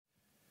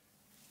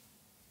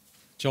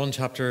John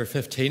chapter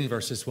 15,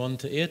 verses 1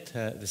 to 8.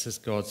 This is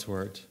God's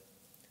word.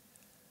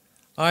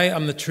 I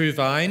am the true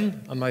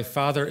vine, and my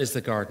Father is the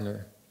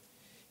gardener.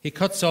 He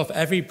cuts off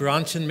every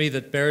branch in me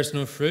that bears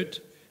no fruit,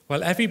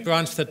 while every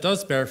branch that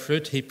does bear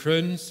fruit he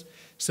prunes,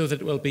 so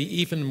that it will be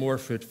even more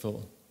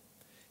fruitful.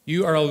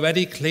 You are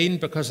already clean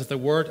because of the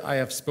word I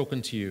have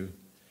spoken to you.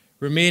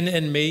 Remain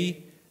in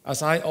me,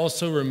 as I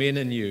also remain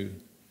in you.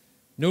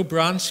 No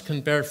branch can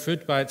bear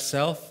fruit by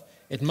itself.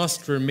 It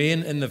must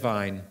remain in the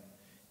vine.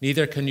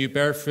 Neither can you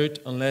bear fruit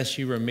unless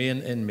you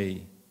remain in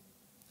me.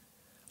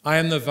 I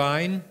am the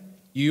vine,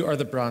 you are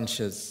the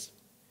branches.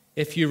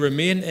 If you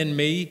remain in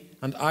me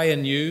and I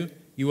in you,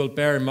 you will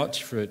bear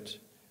much fruit.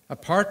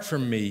 Apart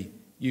from me,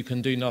 you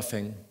can do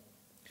nothing.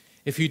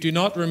 If you do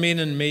not remain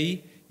in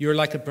me, you are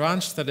like a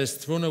branch that is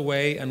thrown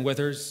away and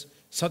withers.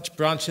 Such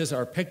branches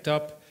are picked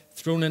up,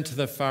 thrown into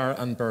the fire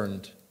and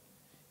burned.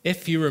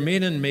 If you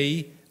remain in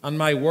me and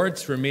my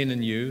words remain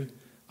in you,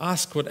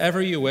 ask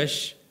whatever you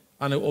wish,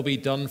 and it will be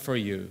done for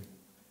you.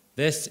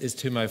 This is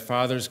to my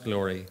Father's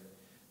glory,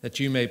 that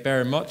you may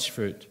bear much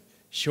fruit,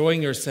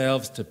 showing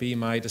yourselves to be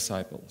my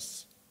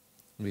disciples.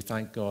 And we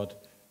thank God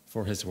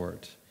for his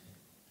word.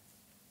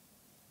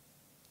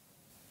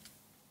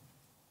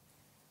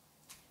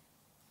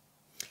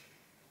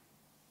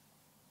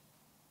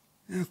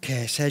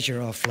 Okay, says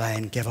you're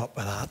offline. Give up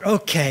with that.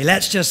 Okay,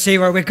 let's just see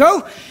where we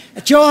go.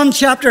 John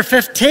chapter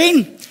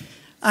 15.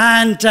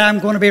 And I'm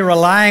going to be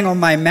relying on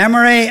my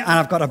memory, and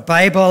I've got a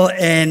Bible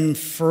in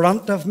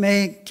front of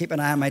me. Keep an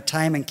eye on my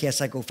time in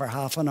case I go for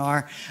half an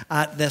hour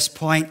at this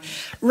point.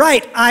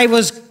 Right,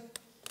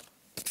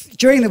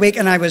 during the week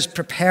and I was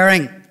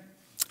preparing,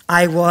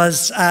 I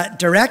was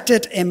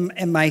directed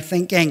in my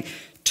thinking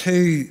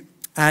to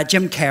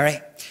Jim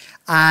Carrey.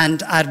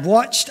 And I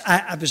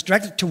was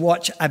directed to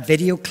watch a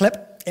video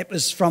clip. It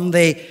was from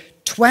the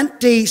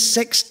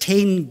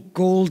 2016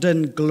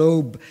 Golden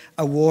Globe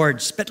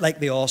Awards, a bit like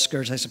the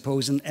Oscars, I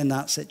suppose, in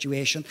that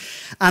situation.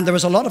 And there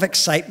was a lot of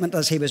excitement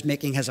as he was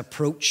making his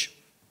approach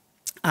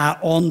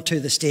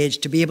onto the stage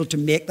to be able to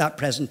make that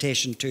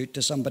presentation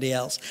to somebody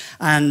else.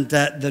 And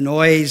the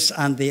noise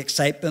and the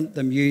excitement,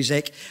 the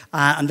music,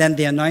 and then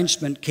the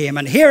announcement came.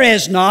 And here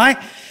is now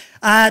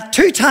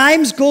 2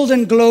 times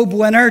Golden Globe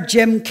winner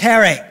Jim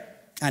Carrey.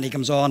 And he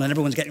comes on and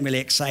everyone's getting really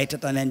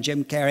excited. And then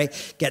Jim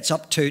Carrey gets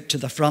up to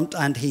the front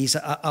and he's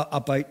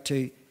about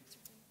to...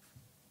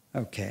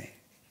 Okay.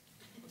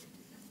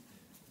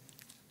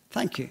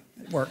 Thank you.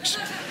 It works.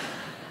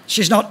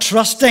 She's not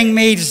trusting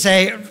me to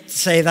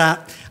say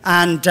that.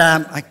 And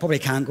I probably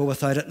can go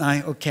without it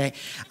now. Okay.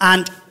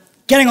 And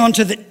getting on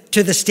to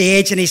the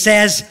stage, and he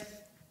says,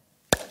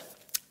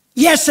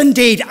 yes,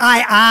 indeed,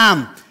 I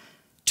am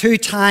 2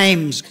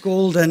 times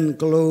Golden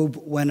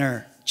Globe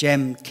winner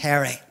Jim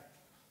Carrey.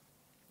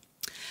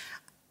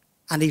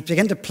 And he's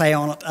beginning to play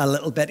on it a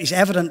little bit. He's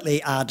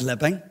evidently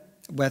ad-libbing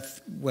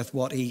with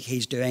what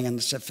he's doing, and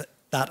as if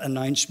that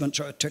announcement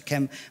sort of took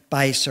him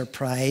by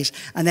surprise.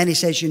 And then he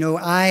says, you know,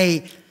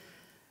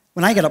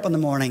 when I get up in the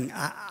morning,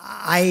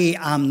 I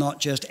am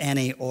not just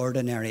any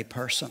ordinary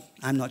person.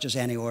 I'm not just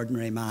any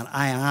ordinary man.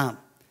 I am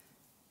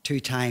 2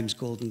 times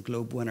Golden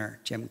Globe winner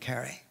Jim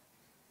Carrey.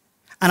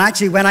 And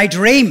actually, when I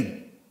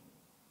dream,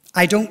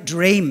 I don't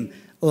dream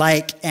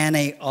like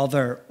any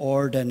other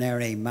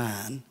ordinary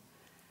man.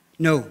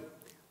 No.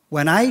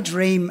 When I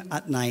dream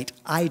at night,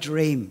 I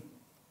dream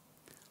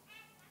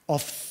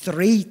of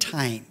 3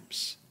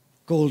 times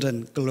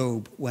Golden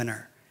Globe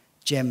winner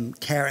Jim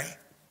Carrey.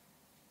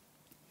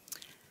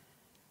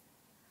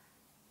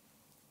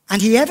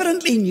 And he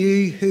evidently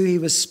knew who he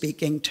was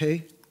speaking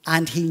to,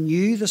 and he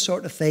knew the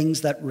sort of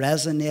things that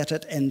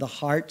resonated in the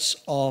hearts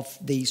of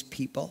these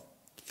people.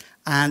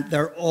 And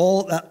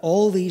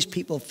all these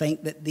people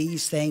think that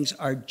these things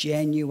are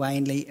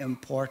genuinely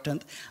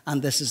important,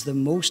 and this is the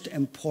most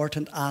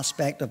important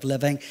aspect of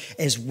living,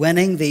 is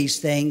winning these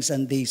things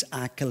and these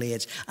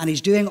accolades. And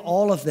he's doing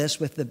all of this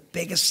with that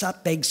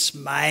big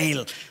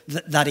smile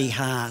that he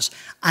has.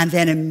 And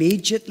then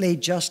immediately,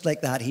 just like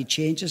that, he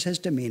changes his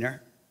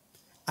demeanor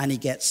and he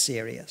gets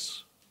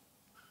serious.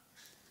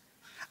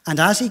 And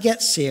as he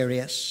gets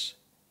serious,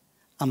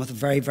 and with a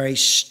very, very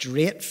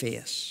straight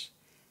face,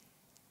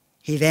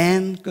 he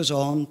then goes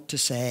on to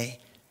say,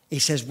 he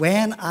says,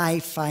 when I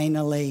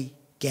finally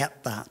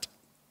get that,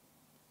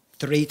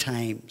 3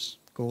 times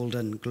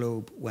Golden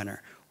Globe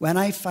winner, when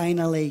I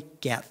finally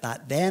get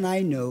that, then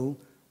I know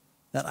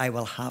that I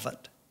will have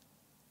it.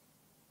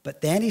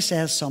 But then he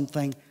says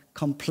something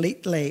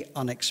completely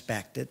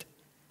unexpected,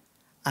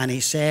 and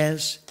he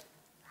says,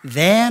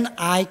 then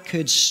I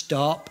could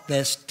stop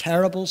this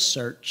terrible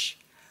search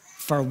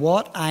for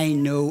what I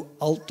know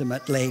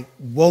ultimately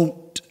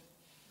won't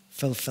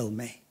fulfill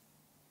me.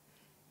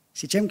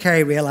 See, Jim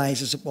Carrey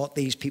realizes what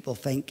these people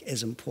think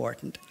is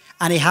important.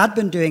 And he had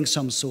been doing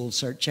some soul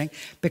searching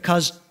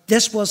because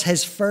this was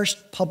his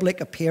first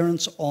public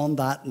appearance on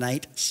that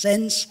night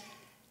since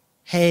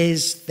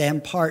his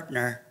then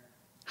partner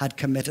had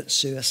committed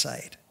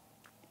suicide.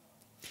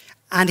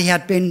 And he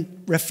had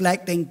been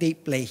reflecting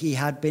deeply. He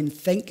had been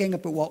thinking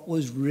about what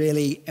was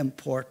really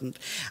important.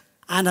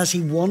 And as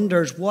he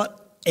wonders, what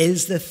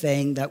is the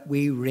thing that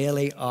we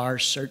really are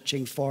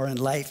searching for in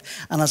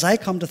life? And as I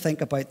come to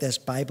think about this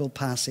Bible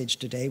passage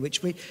today,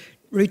 which we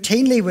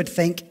routinely would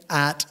think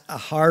at a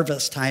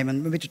harvest time,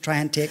 and maybe to try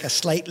and take a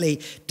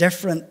slightly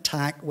different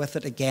tack with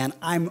it again,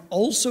 I'm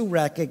also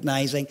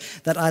recognizing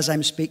that as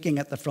I'm speaking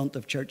at the front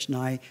of church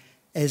now,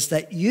 is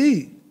that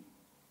you,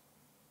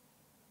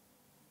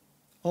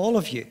 all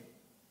of you,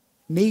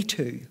 me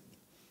too,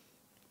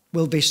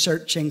 will be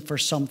searching for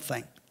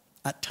something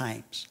at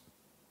times.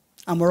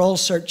 And we're all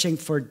searching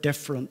for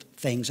different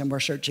things. And we're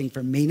searching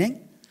for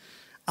meaning.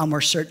 And we're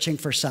searching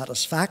for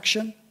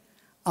satisfaction.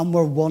 And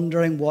we're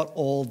wondering what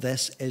all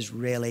this is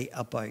really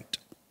about.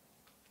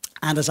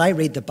 And as I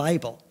read the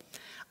Bible,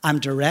 I'm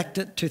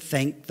directed to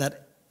think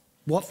that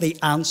what the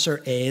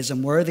answer is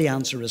and where the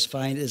answer is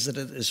found is that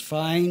it is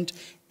found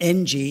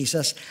in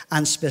Jesus,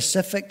 and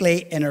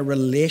specifically in a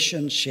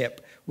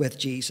relationship with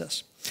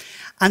Jesus.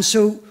 And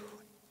so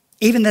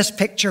even this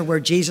picture where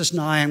Jesus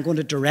now, I'm going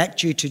to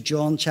direct you to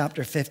John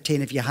chapter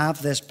 15. If you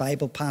have this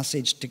Bible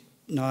passage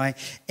now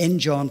in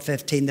John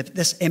 15,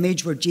 this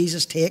image where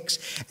Jesus takes,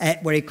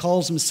 where he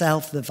calls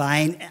himself the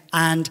vine,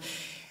 and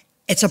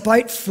it's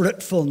about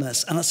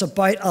fruitfulness, and it's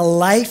about a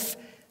life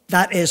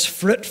that is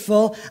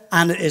fruitful,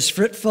 and it is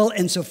fruitful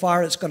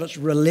insofar it's got its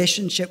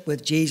relationship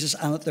with Jesus,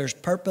 and that there's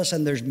purpose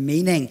and there's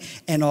meaning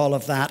in all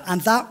of that. And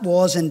that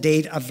was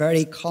indeed a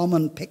very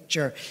common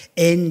picture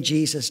in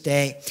Jesus'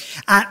 day.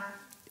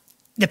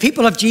 The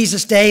people of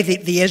Jesus' day,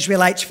 the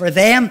Israelites, for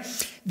them,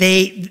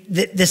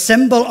 the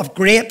symbol of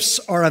grapes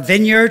or a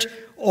vineyard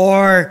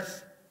or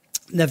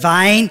the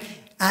vine,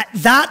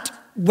 that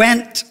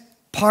went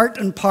part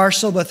and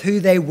parcel with who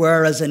they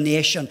were as a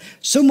nation.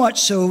 So much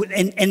so,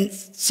 in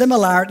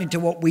similarity to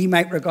what we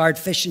might regard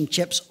fish and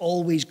chips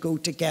always go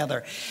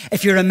together.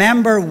 If you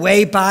remember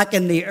way back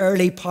in the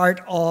early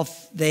part of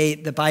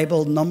the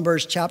Bible,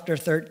 Numbers chapter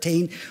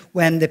 13,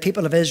 when the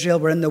people of Israel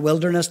were in the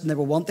wilderness and they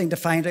were wanting to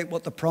find out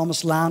what the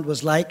promised land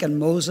was like, and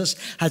Moses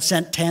had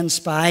sent 10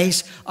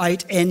 spies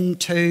out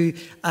into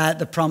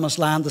the promised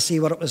land to see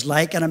what it was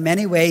like. And in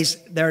many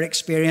ways, their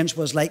experience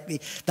was like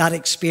that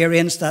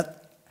experience that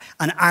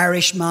an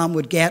Irishman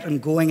would get in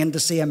going in to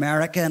see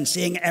America, and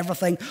seeing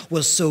everything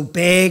was so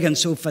big and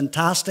so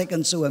fantastic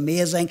and so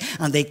amazing.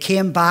 And they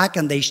came back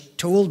and they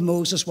told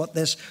Moses what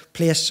this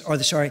place,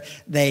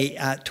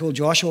 they told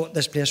Joshua what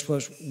this place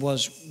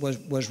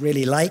was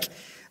really like.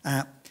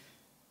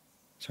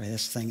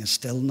 This thing is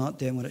still not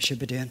doing what it should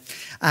be doing.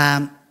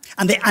 And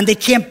they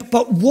came,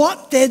 but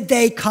what did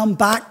they come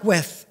back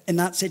with in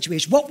that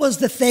situation? What was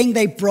the thing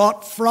they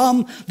brought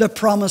from the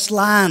promised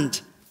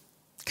land?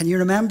 Can you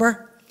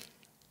remember?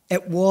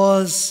 It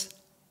was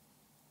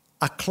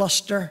a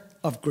cluster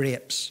of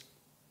grapes.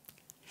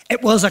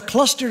 It was a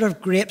cluster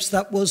of grapes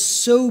that was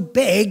so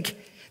big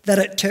that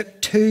it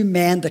took 2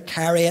 men to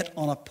carry it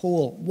on a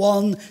pole.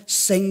 One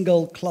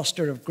single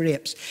cluster of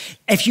grapes.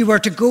 If you were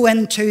to go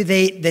into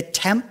the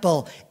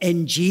temple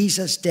in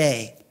Jesus'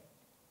 day,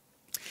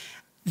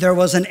 there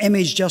was an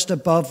image just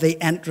above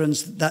the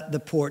entrance,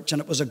 the porch,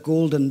 and it was a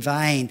golden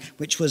vine,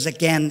 which was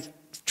again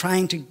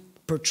trying to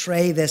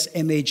portray this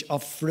image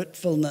of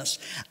fruitfulness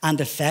and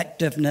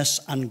effectiveness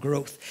and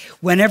growth.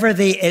 Whenever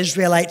the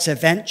Israelites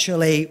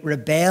eventually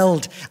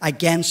rebelled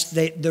against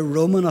the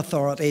Roman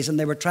authorities and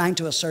they were trying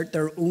to assert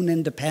their own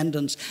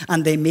independence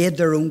and they made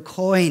their own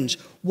coins,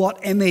 what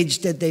image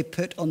did they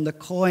put on the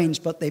coins?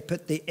 But they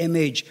put the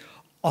image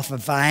of a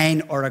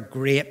vine or a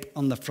grape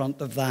on the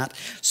front of that.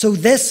 So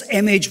this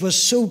image was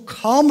so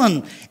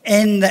common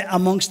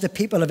amongst the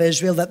people of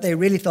Israel that they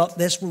really thought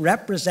this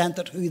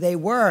represented who they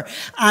were.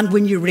 And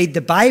when you read the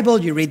Bible,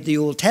 you read the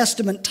Old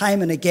Testament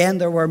time and again,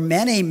 there were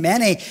many,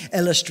 many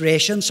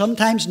illustrations,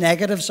 sometimes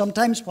negative,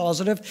 sometimes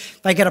positive.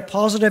 If I get a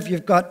positive,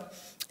 you've got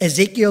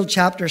Ezekiel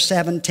chapter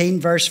 17,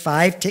 verse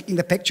 5, taking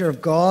the picture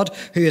of God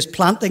who is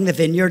planting the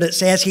vineyard. It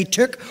says, he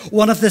took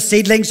one of the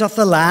seedlings of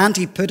the land,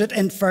 he put it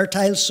in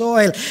fertile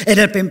soil. It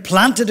had been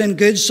planted in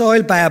good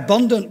soil by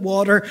abundant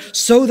water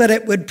so that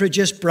it would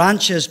produce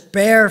branches,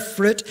 bear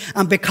fruit,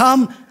 and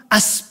become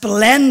a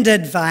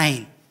splendid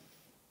vine.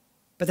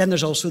 But then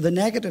there's also the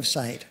negative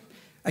side.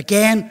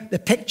 Again, the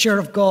picture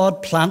of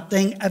God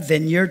planting a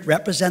vineyard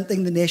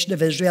representing the nation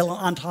of Israel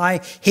and how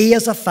he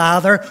as a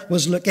father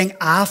was looking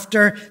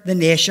after the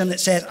nation. It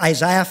says,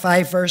 Isaiah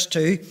 5 verse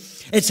 2,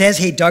 it says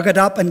he dug it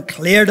up and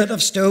cleared it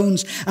of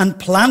stones and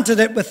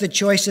planted it with the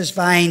choicest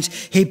vines.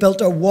 He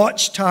built a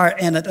watchtower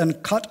in it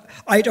and cut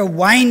out a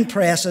wine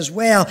press as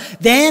well.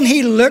 Then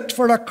he looked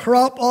for a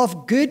crop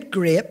of good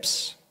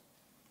grapes,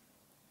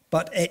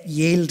 but it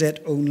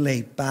yielded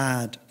only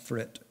bad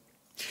fruit.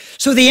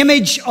 So the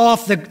image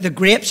of the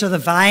grapes or the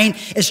vine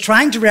is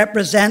trying to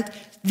represent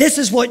this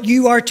is what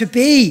you are to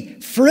be,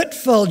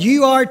 fruitful.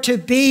 You are to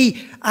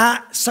be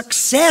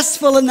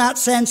successful in that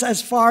sense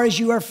as far as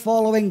you are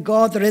following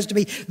God. There is to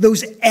be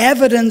those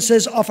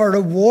evidences of a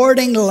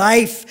rewarding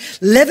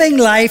life, living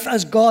life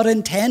as God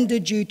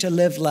intended you to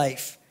live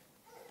life.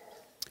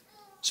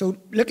 So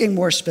looking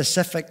more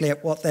specifically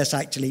at what this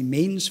actually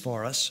means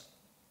for us,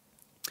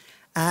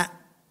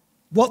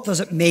 What does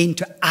it mean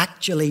to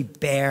actually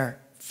bear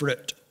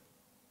fruit?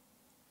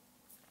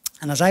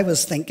 And as I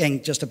was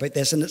thinking just about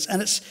this, and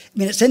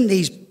it's in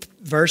these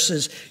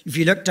verses. If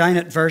you look down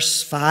at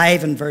verse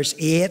 5 and verse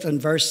 8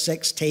 and verse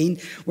 16,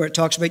 where it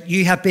talks about,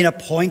 you have been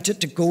appointed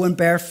to go and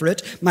bear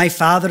fruit. My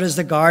Father is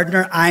the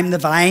gardener, I'm the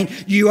vine.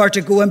 You are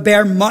to go and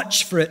bear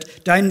much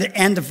fruit. Down the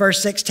end of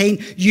verse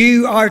 16,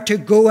 you are to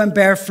go and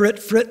bear fruit,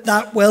 fruit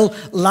that will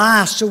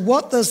last. So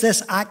what does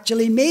this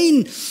actually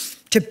mean?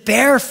 To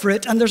bear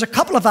fruit, and there's a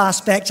couple of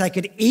aspects I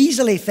could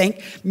easily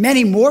think,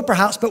 many more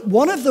perhaps, but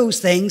one of those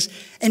things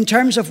in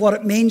terms of what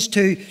it means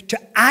to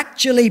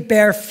actually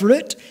bear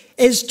fruit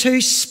is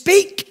to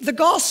speak the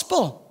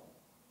gospel.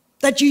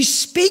 That you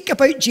speak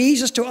about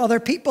Jesus to other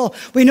people.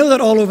 We know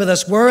that all over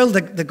this world,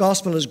 the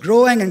gospel is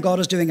growing and God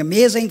is doing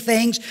amazing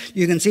things.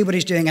 You can see what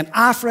he's doing in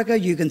Africa.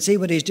 You can see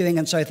what he's doing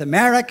in South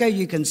America.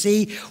 You can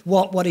see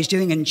what he's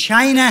doing in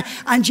China.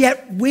 And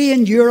yet we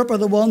in Europe are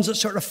the ones that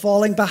sort of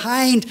falling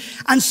behind.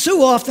 And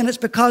so often it's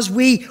because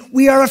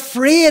we are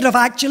afraid of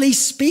actually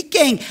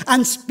speaking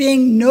and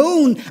being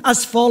known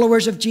as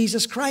followers of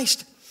Jesus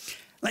Christ.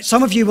 Like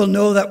some of you will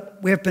know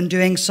that we've been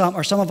doing some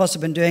of us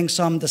have been doing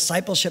some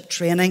discipleship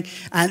training,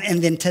 and in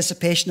the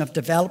anticipation of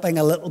developing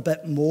a little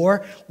bit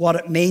more what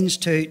it means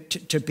to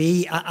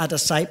be a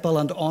disciple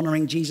and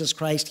honouring Jesus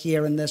Christ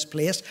here in this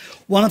place.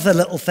 One of the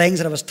little things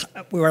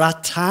that we were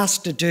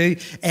tasked to do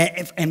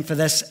for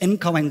this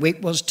incoming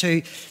week was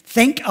to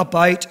think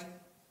about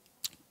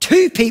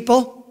 2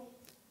 people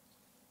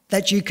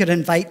that you could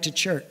invite to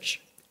church.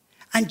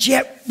 And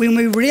yet, when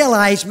we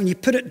realize, when you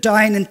put it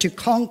down into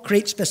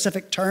concrete,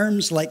 specific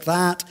terms like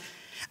that,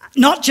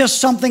 not just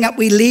something that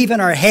we leave in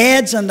our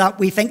heads and that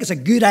we think is a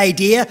good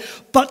idea,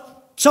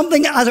 but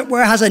something, as it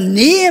were, has a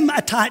name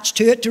attached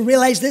to it, to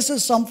realize this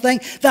is something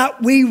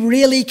that we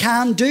really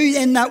can do,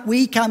 in that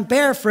we can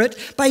bear fruit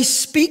by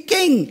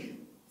speaking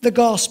the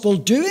gospel,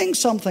 doing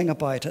something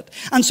about it.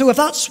 And so if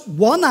that's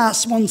one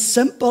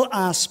simple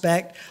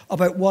aspect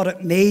about what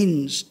it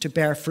means to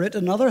bear fruit,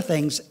 and other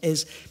things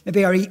is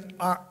maybe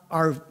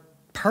our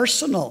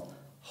personal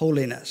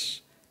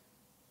holiness.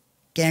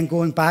 Again,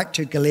 going back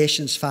to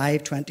Galatians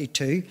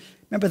 5:22,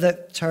 remember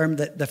the term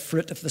that the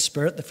fruit of the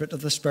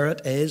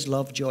Spirit is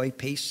love, joy,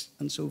 peace,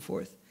 and so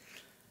forth.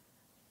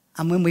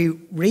 And when we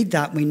read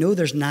that, we know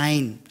there's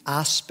 9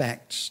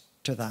 aspects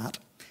to that,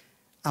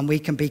 and we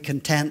can be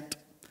content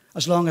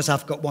as long as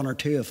I've got 1 or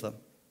 2 of them.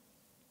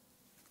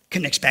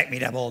 Couldn't expect me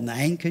to have all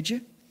 9, could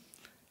you?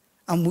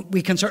 And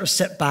we can sort of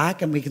sit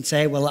back and we can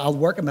say, well, I'll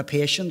work on my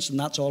patience and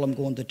that's all I'm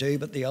going to do,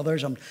 but the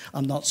others I'm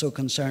not so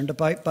concerned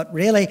about. But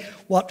really,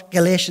 what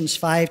Galatians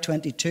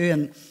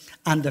 5:22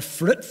 and the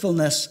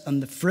fruitfulness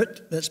and the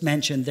fruit that's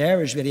mentioned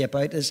there is really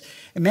about is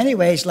in many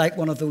ways like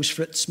one of those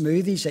fruit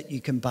smoothies that you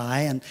can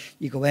buy, and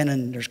you go in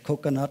and there's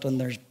coconut and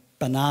there's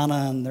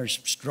banana and there's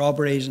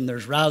strawberries and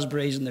there's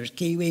raspberries and there's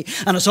kiwi,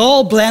 and it's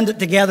all blended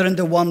together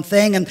into one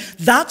thing. And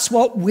that's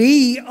what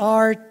we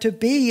are to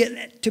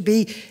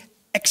be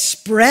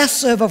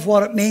expressive of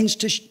what it means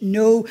to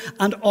know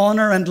and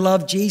honor and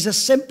love Jesus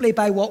simply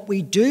by what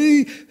we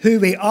do, who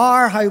we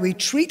are, how we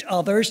treat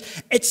others.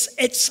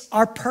 It's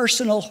our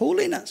personal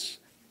holiness.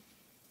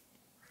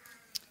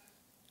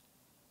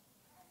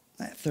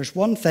 If there's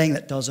one thing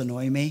that does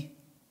annoy me,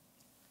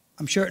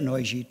 I'm sure it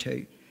annoys you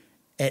too,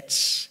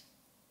 it's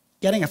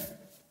getting a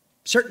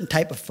certain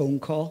type of phone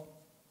call,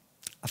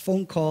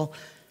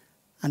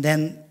 and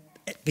then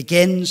it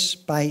begins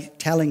by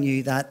telling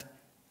you that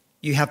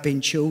you have been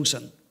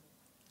chosen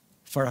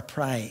for a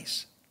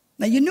prize.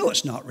 Now, you know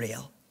it's not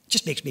real. It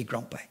just makes me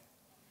grumpy.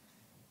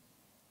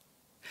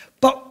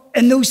 But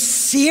in those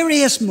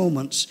serious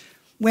moments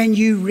when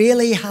you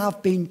really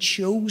have been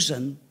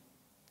chosen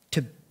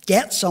to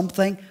get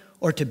something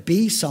or to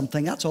be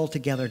something, that's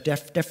altogether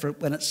different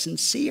when it's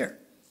sincere.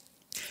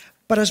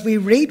 But as we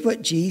read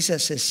what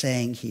Jesus is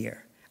saying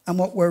here, and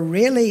what we're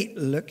really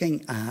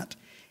looking at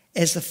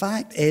is the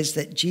fact is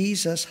that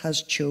Jesus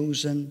has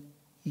chosen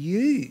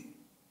you.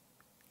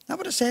 Is that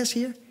what it says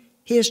here?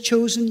 He has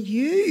chosen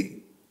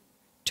you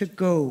to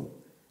go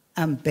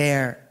and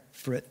bear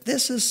fruit.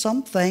 This is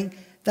something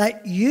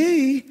that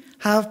you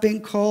have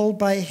been called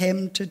by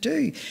him to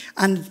do.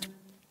 And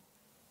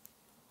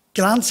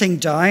glancing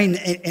down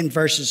in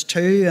verses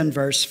 2 and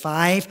verse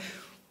 5,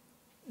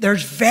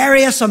 there's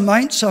various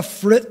amounts of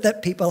fruit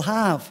that people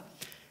have.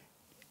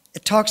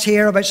 It talks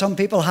here about some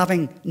people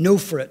having no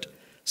fruit,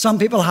 some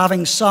people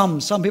having some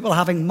people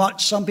having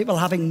much, some people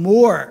having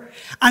more.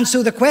 And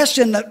so the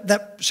question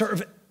that sort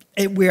of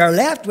we are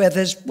left with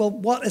is, well,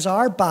 what is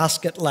our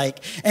basket like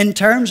in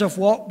terms of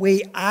what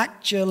we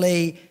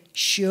actually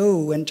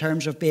show in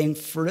terms of being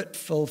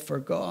fruitful for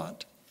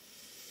God?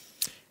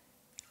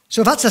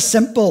 So if that's a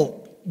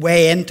simple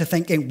way into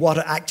thinking what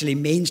it actually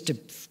means to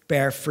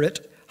bear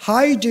fruit,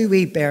 how do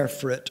we bear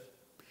fruit?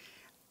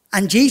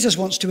 And Jesus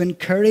wants to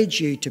encourage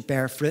you to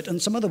bear fruit,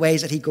 and some of the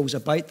ways that he goes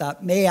about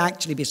that may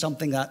actually be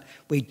something that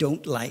we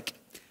don't like.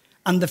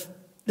 And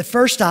the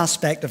first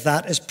aspect of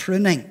that is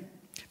pruning.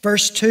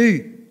 Verse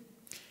 2,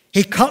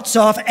 He cuts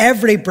off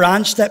every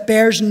branch that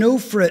bears no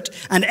fruit,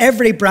 and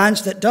every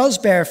branch that does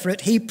bear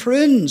fruit, he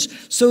prunes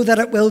so that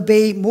it will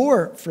be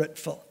more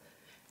fruitful.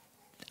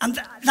 And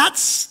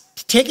that's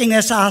taking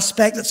this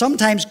aspect that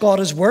sometimes God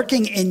is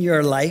working in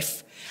your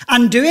life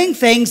and doing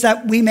things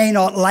that we may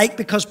not like,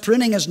 because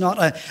pruning is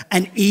not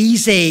an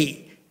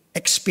easy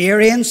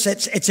experience.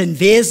 It's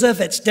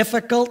invasive, it's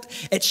difficult,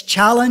 it's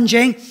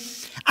challenging.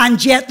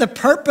 And yet the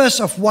purpose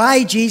of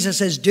why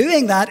Jesus is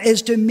doing that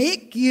is to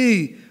make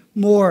you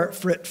more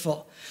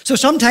fruitful. So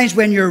sometimes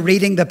when you're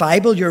reading the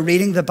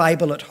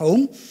Bible at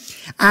home,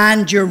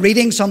 and you're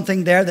reading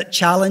something there that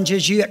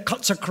challenges you, it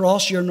cuts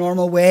across your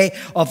normal way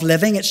of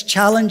living. It's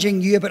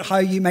challenging you about how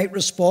you might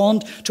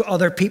respond to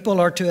other people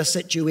or to a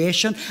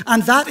situation.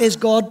 And that is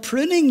God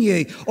pruning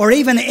you. Or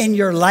even in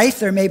your life,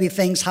 there may be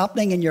things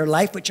happening in your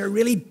life which are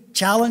really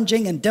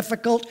challenging and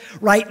difficult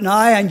right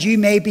now, and you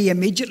may be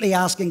immediately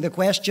asking the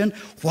question,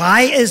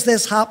 why is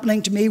this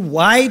happening to me?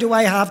 Why do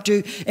I have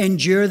to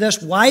endure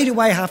this? Why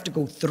do I have to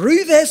go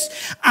through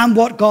this? And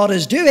what God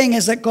is doing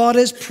is that God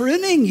is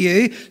pruning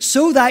you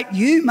so that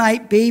you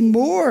might be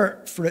more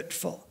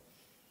fruitful.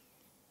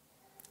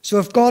 So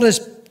if God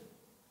is,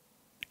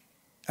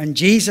 and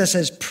Jesus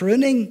is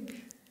pruning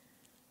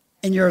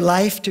in your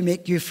life to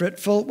make you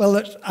fruitful,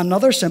 well,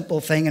 another simple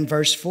thing in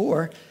verse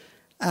 4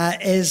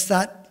 is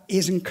that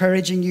He's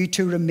encouraging you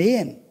to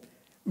remain.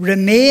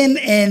 Remain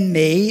in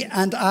me,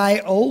 and I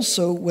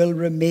also will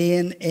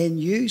remain in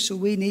you. So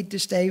we need to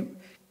stay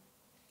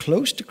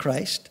close to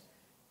Christ,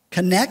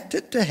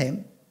 connected to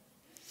Him.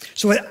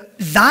 So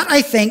that,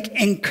 I think,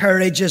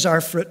 encourages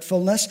our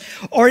fruitfulness.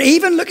 Or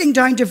even looking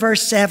down to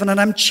verse 7, and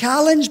I'm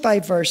challenged by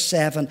verse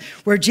 7,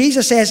 where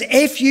Jesus says,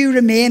 if you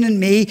remain in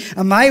me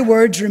and my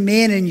words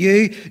remain in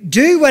you,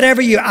 do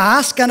whatever you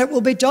ask and it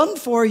will be done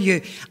for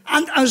you.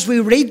 And as we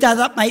read that,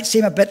 that might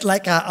seem a bit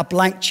like a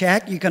blank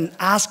check. You can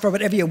ask for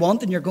whatever you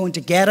want and you're going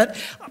to get it.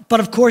 But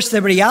of course,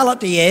 the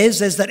reality is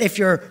that if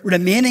you're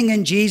remaining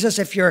in Jesus,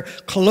 if you're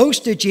close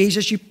to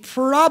Jesus, you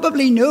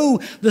probably know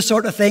the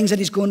sort of things that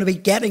He's going to be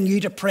getting you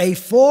to pray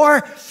for.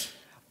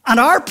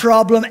 And our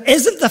problem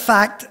isn't the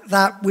fact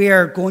that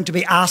we're going to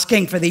be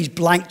asking for these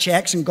blank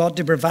checks and God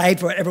to provide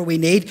for whatever we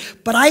need.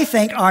 But I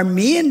think our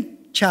main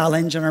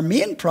challenge and our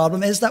main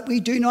problem is that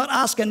we do not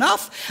ask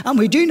enough. And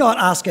we do not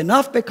ask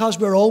enough because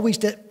we're always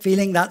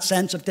feeling that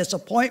sense of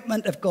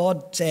disappointment if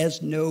God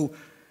says no.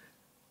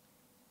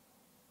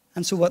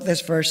 And so what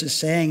this verse is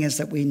saying is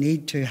that we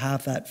need to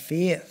have that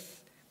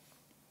faith.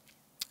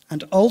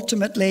 And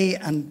ultimately,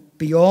 and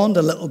beyond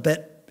a little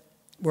bit,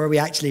 where we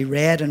actually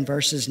read in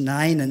verses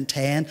 9 and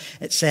 10,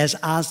 it says,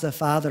 as the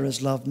Father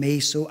has loved me,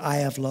 so I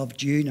have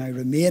loved you. Now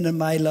remain in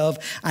my love,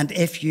 and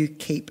if you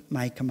keep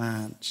my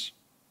commands,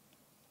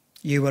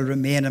 you will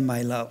remain in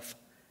my love,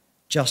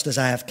 just as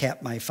I have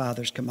kept my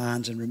Father's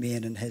commands and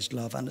remain in His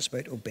love. And it's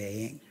about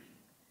obeying.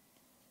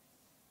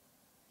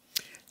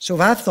 So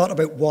if I've thought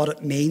about what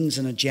it means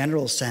in a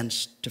general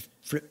sense to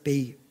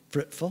be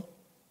fruitful,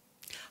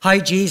 how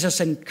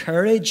Jesus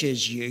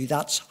encourages you,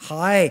 that's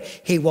how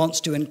He wants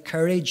to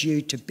encourage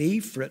you to be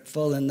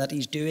fruitful, and that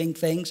He's doing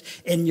things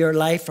in your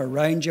life,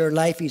 around your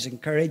life. He's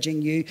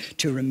encouraging you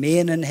to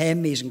remain in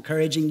Him. He's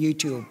encouraging you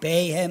to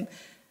obey Him.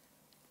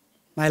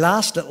 My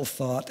last little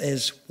thought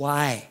is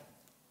why?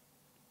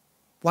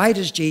 Why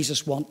does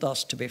Jesus want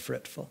us to be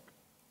fruitful?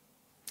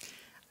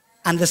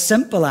 And the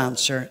simple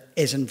answer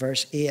is in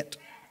verse 8.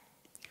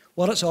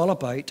 What it's all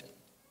about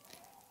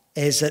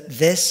is that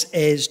this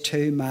is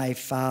to my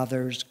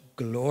Father's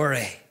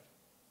glory,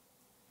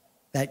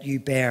 that you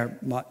bear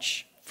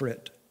much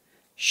fruit,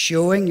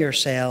 showing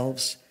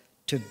yourselves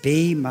to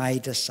be my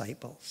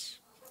disciples.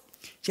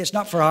 See, it's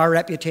not for our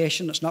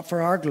reputation, it's not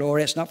for our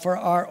glory, it's not for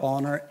our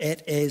honor,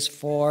 it is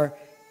for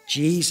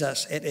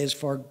Jesus, it is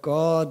for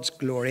God's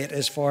glory, it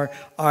is for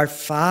our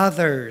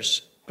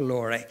Father's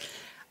glory.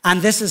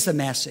 And this is the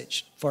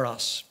message for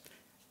us,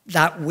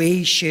 that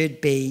we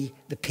should be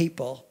the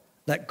people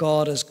that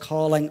God is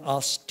calling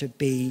us to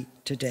be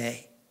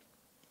today.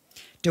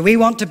 Do we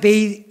want to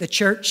be the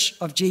church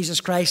of Jesus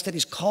Christ that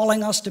He's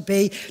calling us to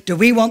be? Do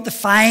we want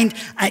to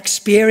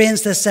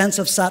experience this sense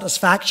of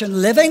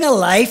satisfaction, living a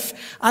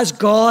life as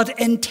God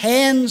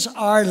intends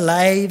our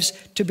lives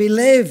to be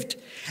lived?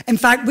 In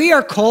fact, we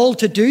are called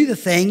to do the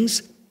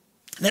things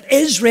that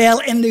Israel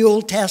in the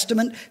Old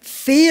Testament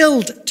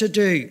failed to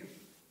do.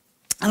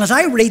 And as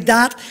I read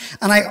that,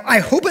 and I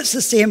hope it's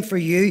the same for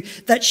you,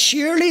 that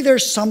surely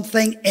there's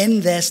something in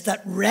this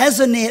that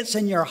resonates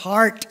in your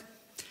heart,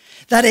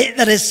 that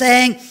is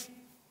saying,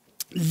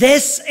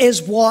 this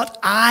is what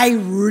I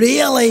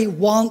really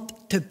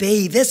want to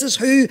be. This is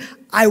who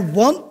I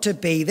want to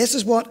be. This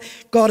is what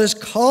God is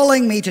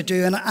calling me to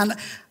do. And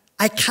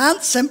I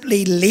can't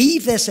simply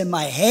leave this in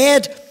my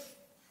head,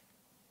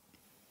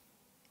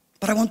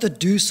 but I want to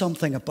do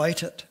something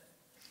about it.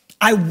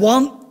 I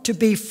want to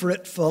be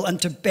fruitful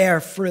and to bear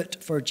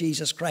fruit for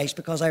Jesus Christ,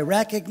 because I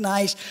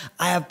recognize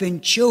I have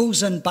been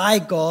chosen by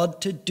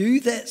God to do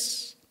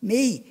this.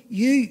 Me,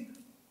 you.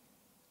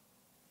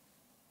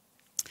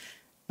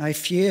 Now,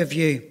 few of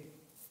you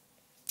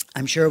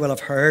I'm sure we'll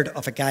have heard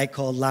of a guy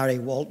called Larry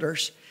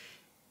Walters.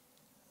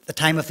 At the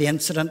time of the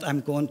incident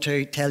I'm going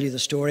to tell you the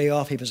story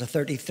of, he was a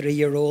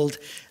 33-year-old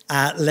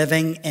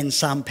living in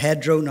San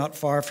Pedro, not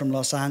far from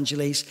Los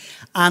Angeles.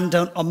 And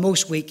on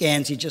most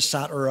weekends, he just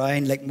sat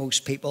around like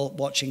most people,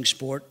 watching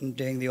sport and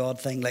doing the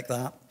odd thing like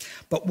that.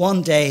 But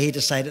one day, he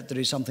decided to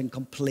do something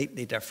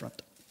completely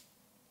different.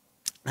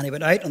 And he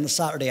went out on the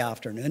Saturday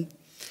afternoon,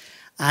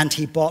 and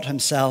he bought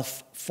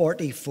himself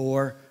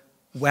 44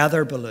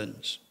 weather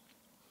balloons.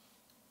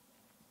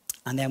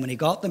 And then when he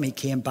got them, he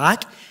came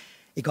back.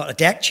 He got a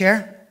deck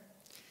chair.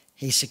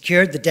 He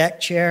secured the deck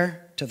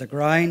chair to the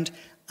ground,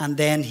 and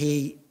then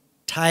he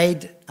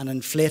tied and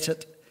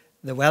inflated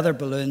the weather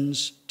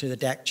balloons to the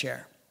deck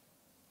chair.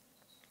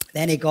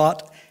 Then he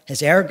got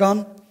his air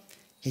gun.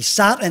 He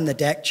sat in the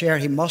deck chair.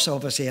 He must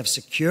obviously have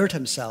secured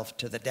himself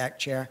to the deck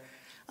chair,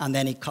 and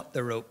then he cut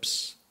the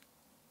ropes,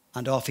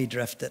 and off he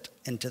drifted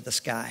into the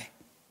sky.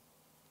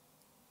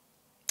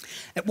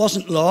 It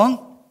wasn't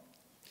long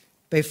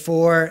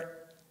before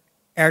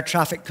air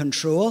traffic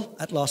control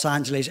at Los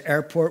Angeles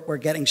Airport were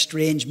getting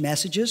strange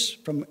messages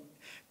from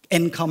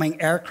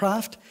incoming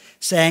aircraft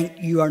saying,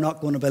 "You are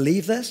not going to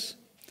believe this,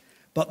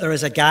 but there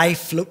is a guy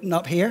floating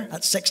up here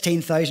at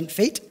 16,000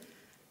 feet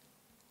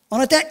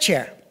on a deck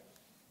chair."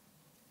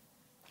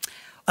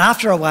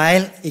 After a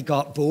while, he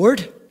got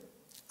bored,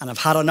 and "I've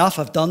had enough,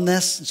 I've done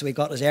this." And so he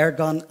got his air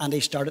gun and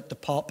he started to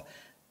pop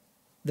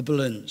the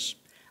balloons.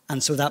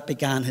 And so that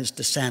began his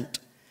descent.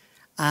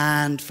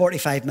 And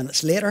 45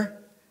 minutes later,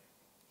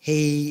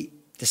 he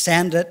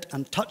descended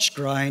and touched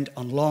ground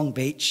on Long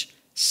Beach,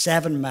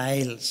 7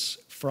 miles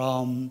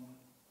from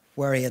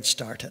where he had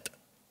started.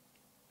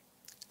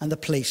 And the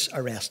police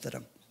arrested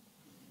him.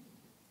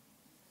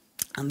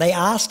 And they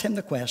asked him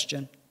the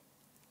question,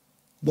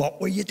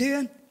 "What were you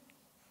doing?"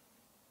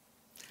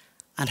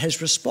 And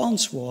his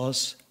response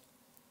was,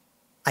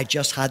 "I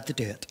just had to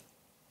do it."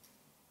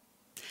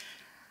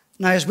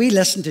 Now, as we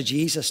listen to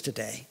Jesus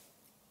today,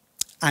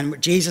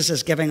 and Jesus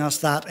is giving us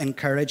that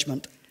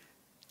encouragement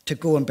to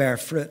go and bear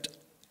fruit,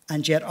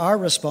 and yet our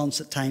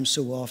response at times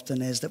so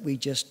often is that we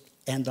just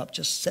end up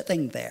just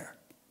sitting there.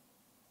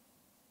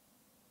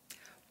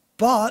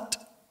 But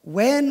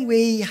when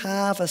we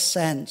have a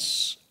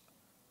sense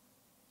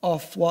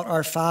of what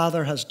our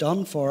Father has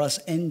done for us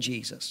in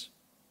Jesus,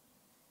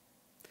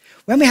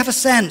 when we have a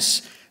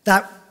sense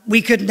that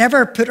we could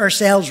never put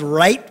ourselves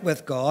right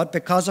with God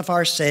because of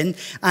our sin,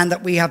 and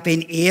that we have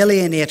been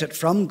alienated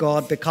from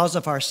God because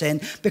of our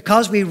sin,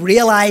 because we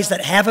realize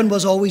that heaven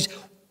was always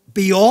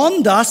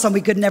beyond us and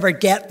we could never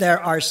get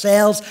there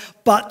ourselves,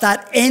 but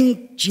that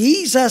in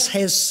Jesus,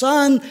 his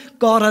Son,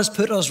 God has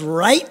put us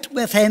right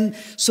with him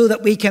so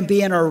that we can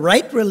be in a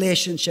right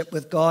relationship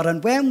with God.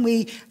 And when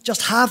we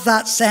just have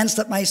that sense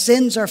that my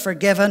sins are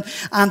forgiven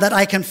and that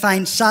I can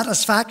find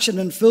satisfaction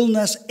and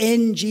fullness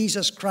in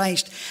Jesus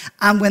Christ,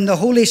 and when the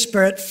Holy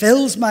Spirit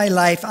fills my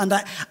life, and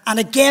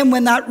again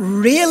when that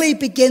really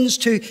begins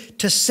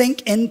to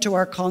sink into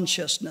our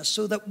consciousness,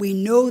 so that we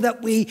know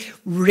that we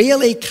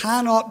really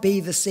cannot be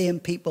the same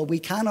people, we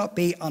cannot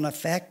be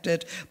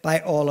unaffected by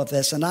all of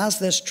this. And as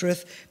this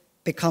truth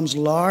becomes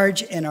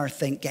large in our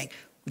thinking,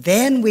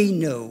 then we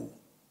know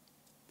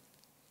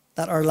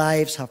that our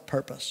lives have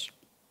purpose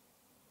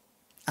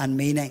and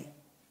meaning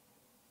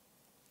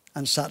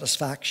and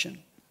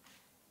satisfaction.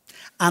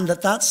 And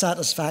that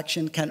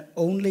satisfaction can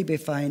only be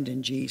found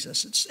in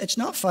Jesus. It's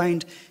not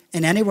found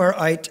in anywhere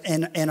out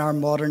in our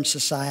modern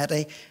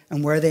society,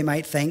 and where they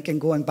might think, and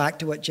going back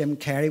to what Jim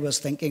Carrey was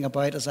thinking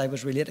about as I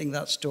was relating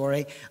that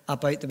story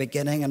about the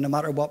beginning, and no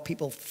matter what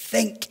people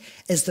think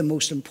is the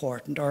most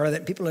important, or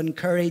that people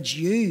encourage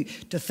you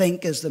to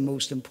think is the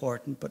most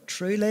important, but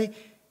truly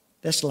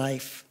this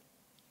life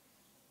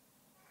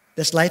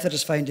that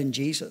is found in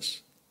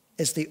Jesus,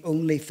 is the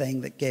only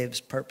thing that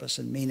gives purpose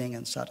and meaning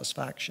and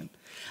satisfaction.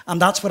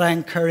 And that's what I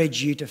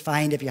encourage you to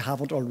find if you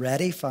haven't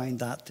already found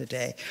that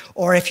today.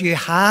 Or if you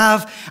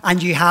have,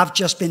 and you have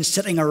just been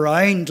sitting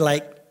around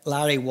like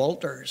Larry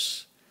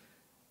Walters,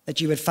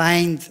 that you would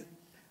find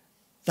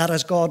that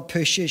as God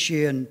pushes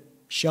you and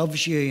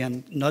shoves you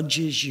and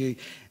nudges you,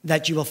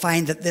 that you will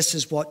find that this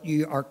is what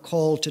you are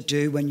called to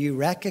do when you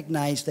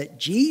recognize that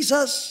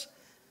Jesus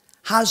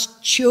has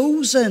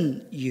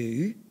chosen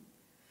you,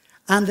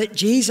 and that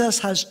Jesus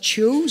has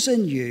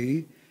chosen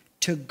you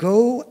to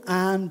go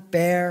and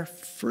bear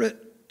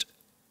fruit.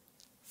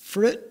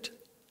 Fruit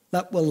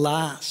that will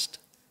last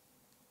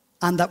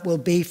and that will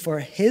be for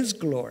his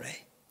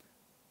glory,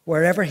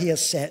 wherever he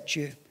has set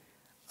you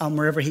and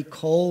wherever he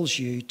calls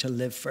you to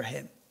live for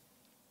him.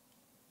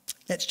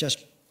 Let's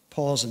just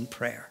pause in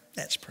prayer.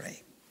 Let's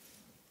pray.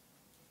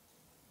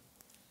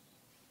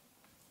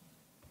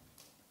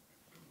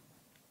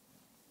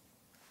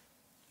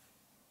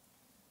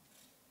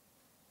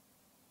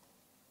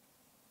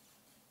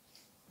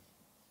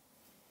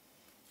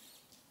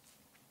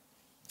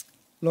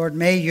 Lord,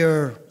 may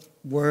your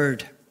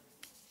word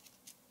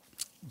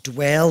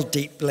dwell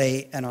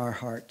deeply in our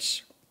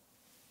hearts,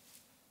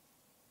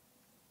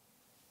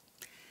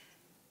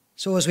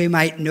 so as we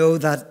might know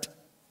that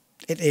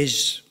it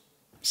is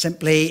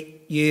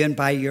simply you and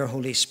by your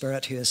Holy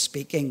Spirit who is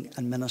speaking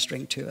and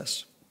ministering to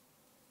us.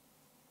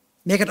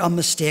 Make it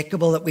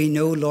unmistakable that we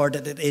know, Lord,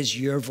 that it is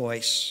your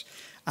voice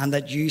and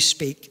that you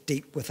speak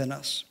deep within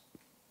us.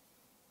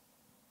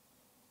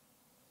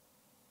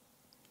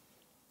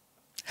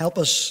 Help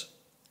us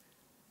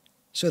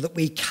so that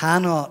we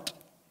cannot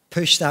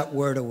push that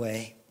word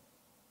away.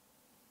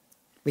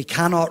 We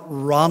cannot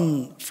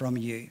run from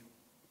you,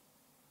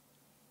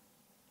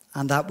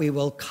 and that we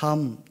will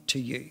come to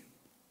you.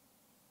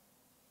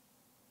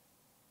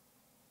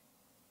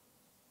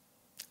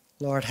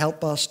 Lord,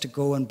 help us to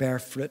go and bear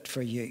fruit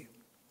for you,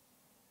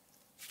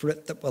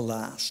 fruit that will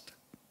last.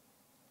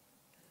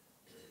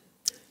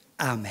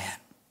 Amen.